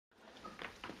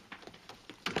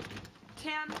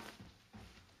Tim,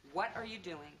 what are you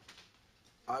doing?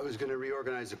 I was going to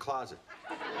reorganize the closet.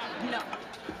 No.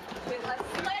 With a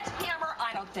sledgehammer,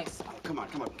 I don't think so. Oh, come on.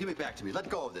 Give it back to me. Let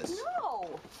go of this.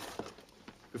 No.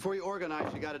 Before you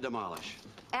organize, you got to demolish.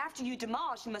 After you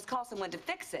demolish, you must call someone to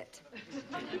fix it.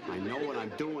 I know what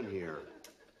I'm doing here.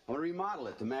 I want to remodel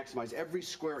it to maximize every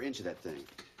square inch of that thing.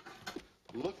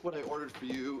 Look what I ordered for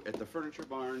you at the furniture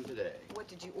barn today. What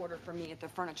did you order for me at the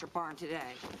furniture barn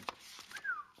today?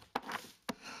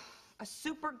 A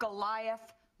Super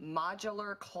Goliath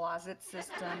modular closet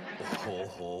system.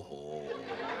 Ho.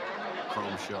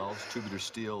 Chrome shelves, tubular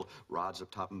steel rods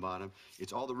up top and bottom.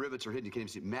 It's all the rivets are hidden. You can't even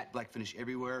see it. Matte black finish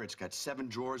everywhere. It's got 7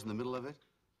 drawers in the middle of it.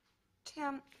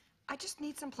 Tim, I just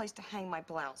need some place to hang my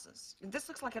blouses. This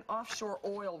looks like an offshore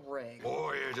oil rig.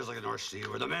 Oh, yeah, just like the North Sea,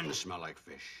 where the men smell like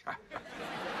fish.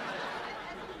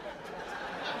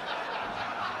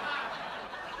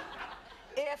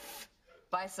 If,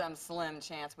 by some slim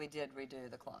chance, we did redo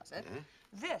the closet,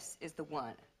 this is the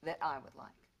one that I would like.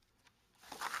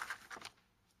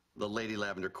 The Lady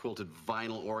Lavender quilted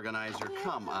vinyl organizer. Yeah,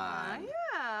 come on.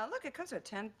 Yeah, look, it comes with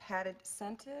 10 padded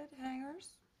scented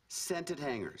hangers. Scented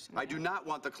hangers. I do not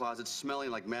want the closet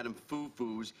smelling like Madame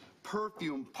Foo-Foo's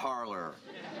perfume parlor.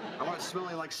 I want it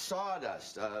smelling like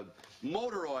sawdust,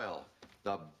 motor oil,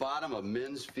 the bottom of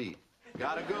men's feet.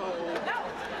 Gotta go. No,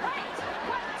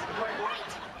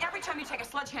 wait. Every time you take a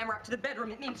sledgehammer up to the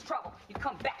bedroom, it means trouble. You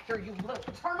come back here, you little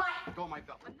termite. Go, my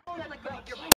belt. No, let go.